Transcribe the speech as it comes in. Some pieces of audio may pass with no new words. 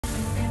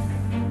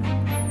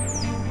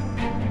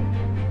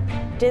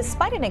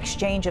Despite an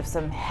exchange of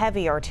some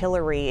heavy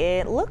artillery,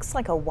 it looks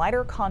like a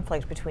wider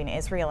conflict between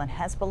Israel and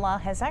Hezbollah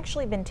has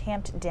actually been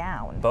tamped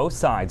down. Both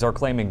sides are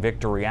claiming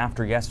victory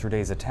after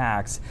yesterday's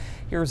attacks.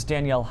 Here's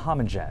Danielle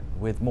Hamagen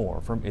with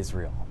more from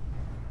Israel.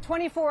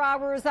 24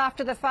 hours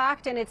after the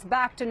fact, and it's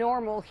back to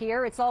normal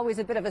here. It's always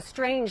a bit of a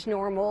strange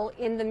normal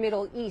in the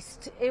Middle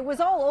East. It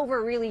was all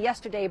over really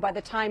yesterday by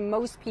the time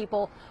most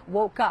people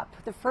woke up.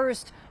 The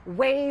first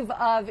wave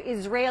of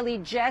Israeli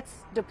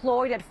jets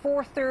deployed at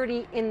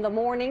 4:30 in the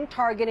morning,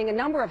 targeting a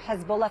number of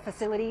Hezbollah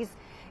facilities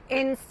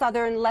in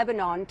southern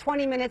Lebanon.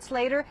 20 minutes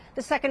later,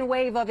 the second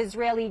wave of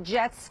Israeli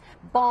jets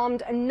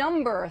bombed a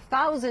number,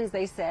 thousands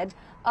they said,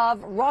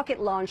 of rocket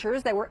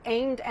launchers that were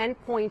aimed and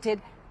pointed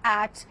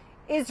at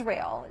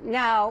Israel.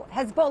 Now,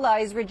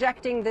 Hezbollah is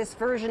rejecting this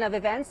version of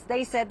events.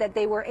 They said that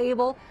they were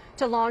able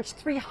to launch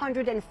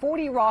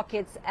 340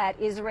 rockets at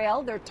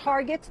Israel. Their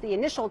target, the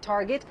initial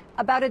target,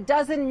 about a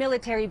dozen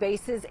military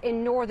bases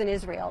in northern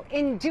Israel.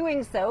 In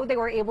doing so, they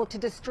were able to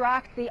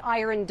distract the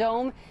Iron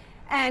Dome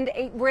and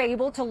were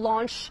able to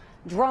launch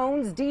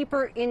drones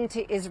deeper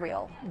into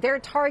Israel. Their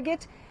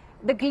target,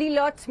 the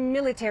Glilot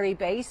military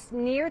base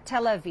near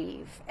Tel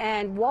Aviv.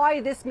 And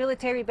why this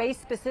military base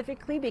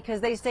specifically?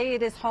 Because they say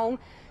it is home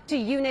to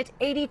Unit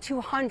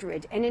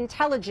 8200, an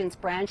intelligence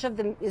branch of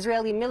the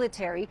Israeli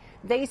military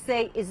they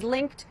say is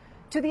linked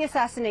to the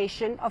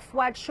assassination of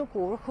Fuad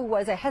Shukur, who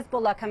was a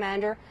Hezbollah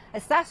commander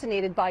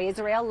assassinated by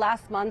Israel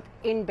last month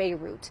in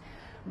Beirut.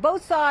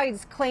 Both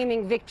sides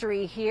claiming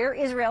victory here.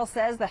 Israel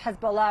says the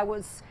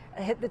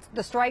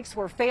the strikes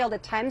were failed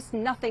attempts,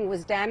 nothing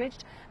was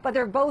damaged, but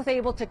they're both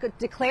able to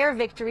declare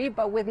victory.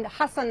 But with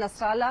Hassan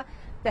Nasrallah,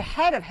 the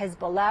head of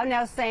Hezbollah,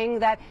 now saying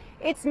that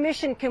it's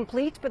mission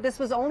complete, but this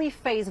was only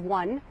phase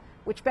one,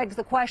 which begs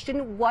the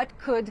question, what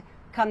could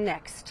come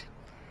next?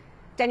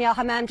 Danielle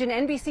Hamagen,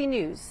 NBC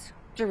News,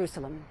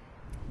 Jerusalem.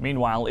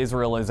 Meanwhile,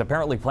 Israel is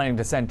apparently planning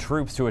to send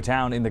troops to a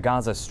town in the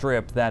Gaza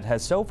Strip that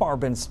has so far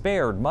been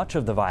spared much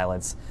of the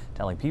violence,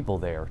 telling people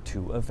there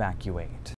to evacuate.